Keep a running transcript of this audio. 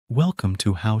Welcome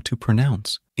to How to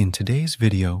Pronounce. In today's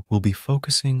video, we'll be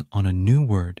focusing on a new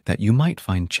word that you might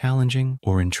find challenging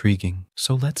or intriguing.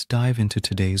 So let's dive into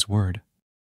today's word.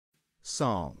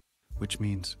 Song. Which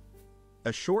means,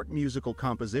 A short musical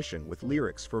composition with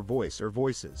lyrics for voice or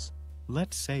voices.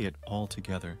 let's say it all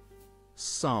together.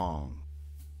 Song.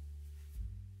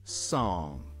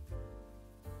 Song.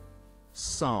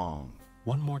 Song.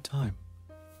 One more time.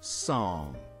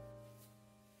 Song.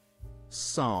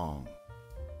 Song.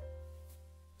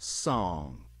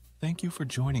 Song. Thank you for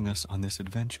joining us on this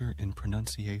adventure in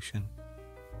pronunciation.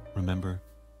 Remember,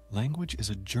 language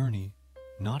is a journey,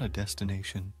 not a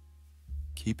destination.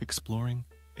 Keep exploring,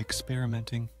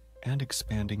 experimenting, and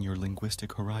expanding your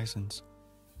linguistic horizons.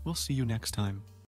 We'll see you next time.